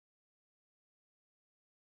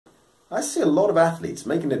I see a lot of athletes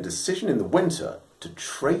making a decision in the winter to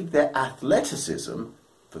trade their athleticism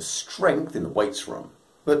for strength in the weights room.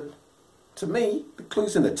 But to me, the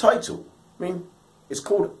clue's in the title. I mean, it's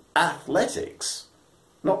called athletics,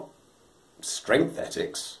 not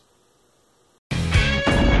strengthetics.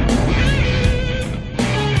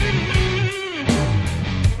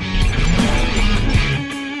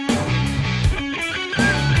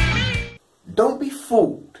 Don't be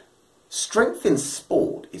fooled. Strength in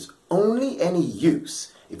sport is only any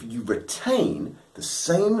use if you retain the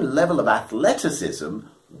same level of athleticism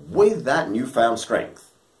with that newfound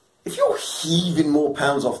strength. If you're heaving more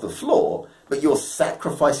pounds off the floor, but you're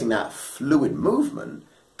sacrificing that fluid movement,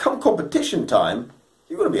 come competition time,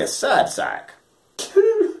 you're going to be a sad sack.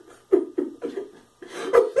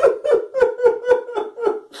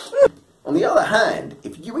 On the other hand,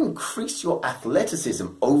 if you increase your athleticism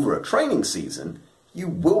over a training season, you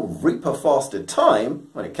will reap a faster time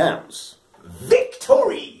when it counts.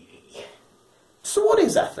 Victory! So what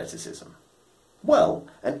is athleticism? Well,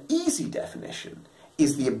 an easy definition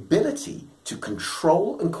is the ability to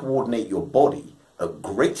control and coordinate your body at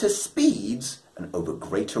greater speeds and over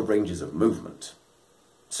greater ranges of movement.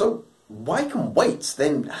 So why can weights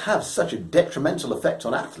then have such a detrimental effect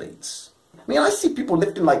on athletes? I mean, I see people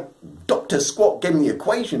lifting like Dr. Squat gave me the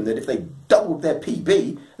equation that if they doubled their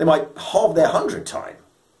PB, they might halve their 100 time.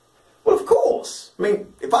 Well, of course. I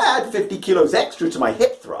mean, if I add 50 kilos extra to my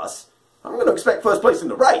hip thrust, I'm going to expect first place in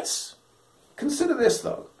the race. Consider this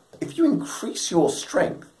though. If you increase your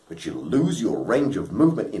strength, but you lose your range of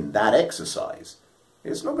movement in that exercise,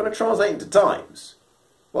 it's not going to translate into times.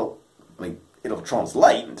 Well, I mean, it'll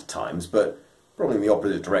translate into times, but probably in the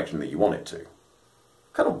opposite direction that you want it to.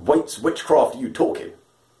 What kind of weights witchcraft are you talking?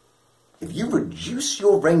 If you reduce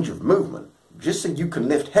your range of movement just so you can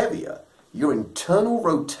lift heavier, your internal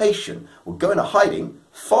rotation will go into hiding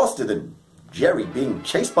faster than Jerry being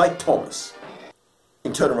chased by Thomas.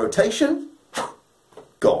 Internal rotation?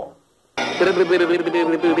 Gone. Damn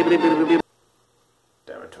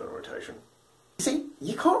internal rotation. You see,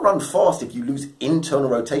 you can't run fast if you lose internal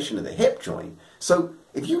rotation of the hip joint. So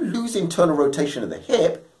if you lose internal rotation of the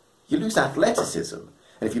hip, you lose athleticism.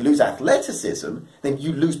 And if you lose athleticism, then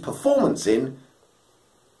you lose performance in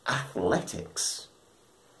athletics.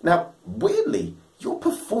 Now, weirdly, your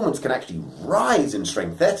performance can actually rise in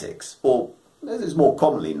strengthetics, or as is more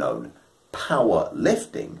commonly known, power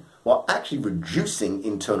lifting, while actually reducing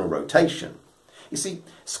internal rotation. You see,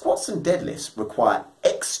 squats and deadlifts require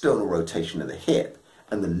external rotation of the hip,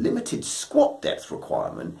 and the limited squat depth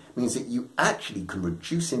requirement means that you actually can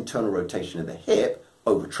reduce internal rotation of the hip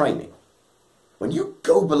over training. When you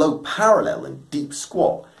go below parallel in deep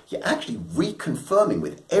squat, you're actually reconfirming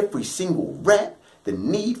with every single rep the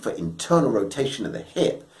need for internal rotation of the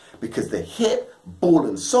hip, because the hip, ball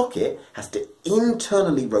and socket has to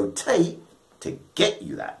internally rotate to get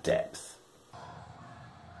you that depth.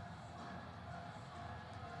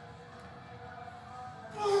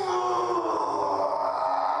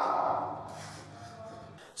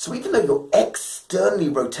 So even though you're externally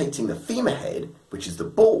rotating the femur head, which is the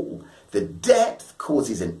ball, the depth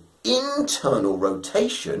causes an internal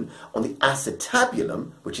rotation on the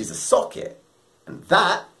acetabulum, which is a socket. And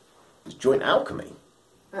that is joint alchemy.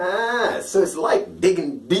 So it's like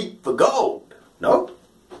digging deep for gold, no?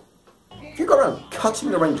 If you go around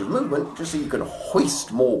cutting the range of movement just so you can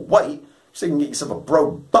hoist more weight, so you can get yourself a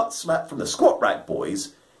bro butt slap from the squat rack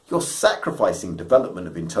boys, you're sacrificing development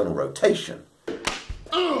of internal rotation.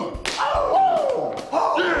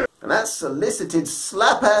 And that solicited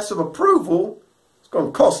slap ass of approval is going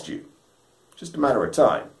to cost you. Just a matter of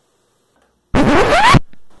time. Now,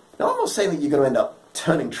 I'm not saying that you're going to end up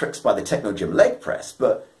turning tricks by the Techno Gym leg press,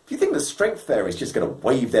 but if you think the strength fairy is just going to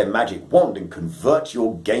wave their magic wand and convert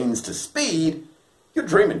your gains to speed, you're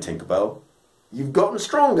dreaming, Tinkerbell. You've gotten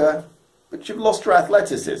stronger, but you've lost your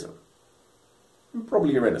athleticism. And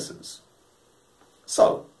probably your innocence.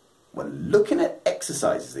 So, when looking at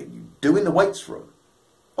exercises that you do in the weights room,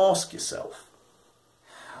 ask yourself,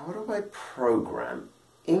 how do I program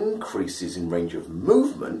increases in range of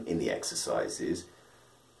movement in the exercises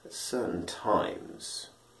at certain times?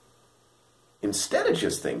 Instead of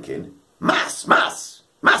just thinking, mass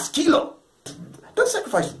kilo. Don't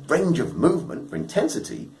sacrifice range of movement for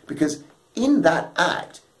intensity, because in that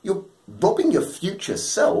act, you're robbing your future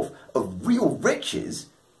self of real riches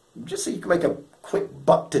just so you can make a quick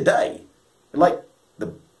buck today. Like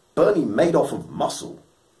the Bernie Madoff of muscle.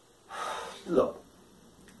 Look,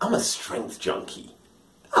 I'm a strength junkie.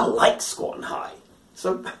 I like squatting high.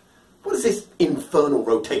 So what does this infernal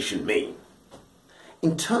rotation mean?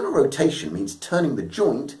 Internal rotation means turning the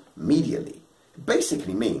joint medially. It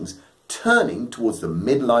basically means turning towards the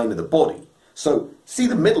midline of the body. So, see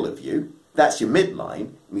the middle of you? That's your midline.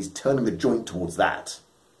 It means turning the joint towards that.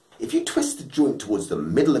 If you twist the joint towards the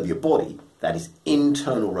middle of your body, that is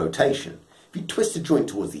internal rotation. If you twist the joint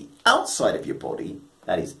towards the outside of your body,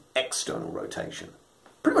 that is external rotation.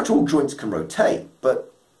 Pretty much all joints can rotate,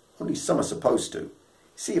 but only some are supposed to.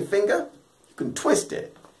 See your finger? You can twist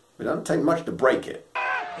it, but it doesn't take much to break it.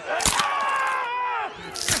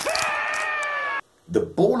 The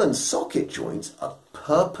ball and socket joints are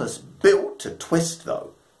purpose-built to twist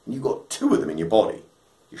though, and you've got two of them in your body.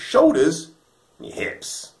 Your shoulders and your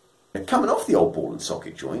hips. Now coming off the old ball and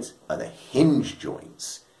socket joints are the hinge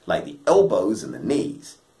joints, like the elbows and the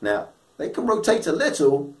knees. Now, they can rotate a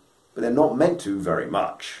little, but they're not meant to very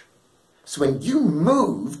much. So when you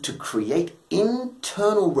move to create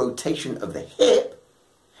internal rotation of the hip,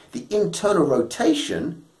 the internal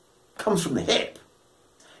rotation comes from the hip.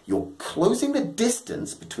 You're closing the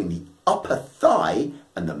distance between the upper thigh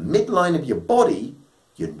and the midline of your body.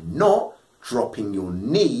 You're not dropping your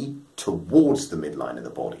knee towards the midline of the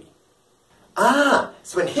body.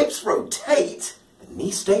 So when hips rotate, the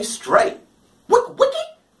knee stays straight. Wiki!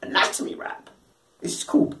 Anatomy rap. This is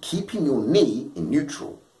called keeping your knee in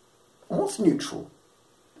neutral. And what's neutral?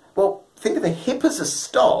 Well, think of the hip as a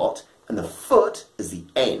start and the foot as the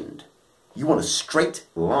end. You want a straight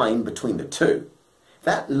line between the two. If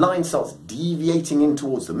that line starts deviating in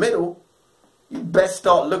towards the middle, you best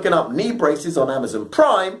start looking up knee braces on Amazon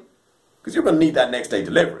Prime, because you're going to need that next day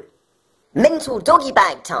delivery. Mental doggy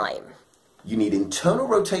bag time. You need internal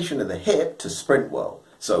rotation of the hip to sprint well.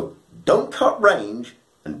 So don't cut range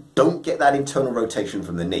and don't get that internal rotation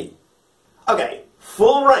from the knee. Okay,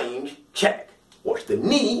 full range, check. Watch the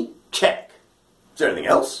knee, check. Is there anything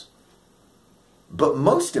else? But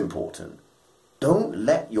most important, don't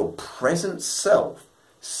let your present self,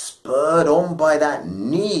 spurred on by that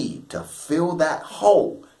need to fill that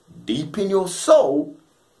hole deep in your soul,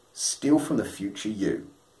 steal from the future you.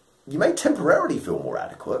 You may temporarily feel more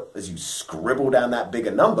adequate as you scribble down that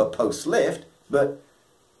bigger number post-lift, but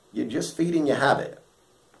you're just feeding your habit.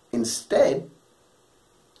 Instead,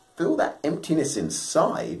 fill that emptiness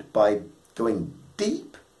inside by going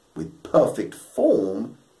deep with perfect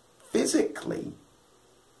form physically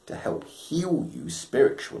to help heal you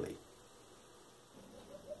spiritually.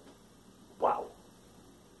 Wow.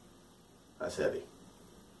 That's heavy.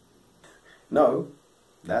 No,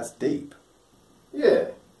 that's deep. Yeah.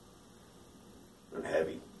 And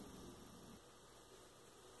heavy.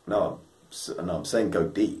 No, I'm saying go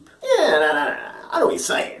deep. Yeah, no. I know what you're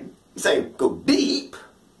saying. You're saying go deep.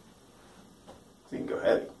 So you can go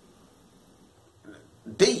heavy.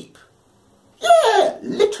 Deep. Yeah,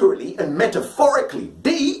 literally and metaphorically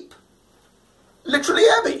deep. Literally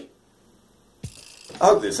heavy. I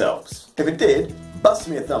hope this helps. If it did, bust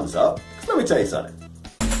me a thumbs up. 'Cause let me tell you something.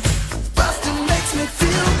 Busting makes me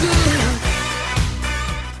feel good.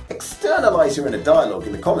 Externalize your inner dialogue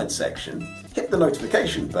in the comments section. Hit the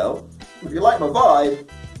notification bell. If you like my vibe,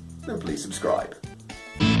 then please subscribe.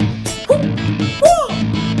 Woo! Woo!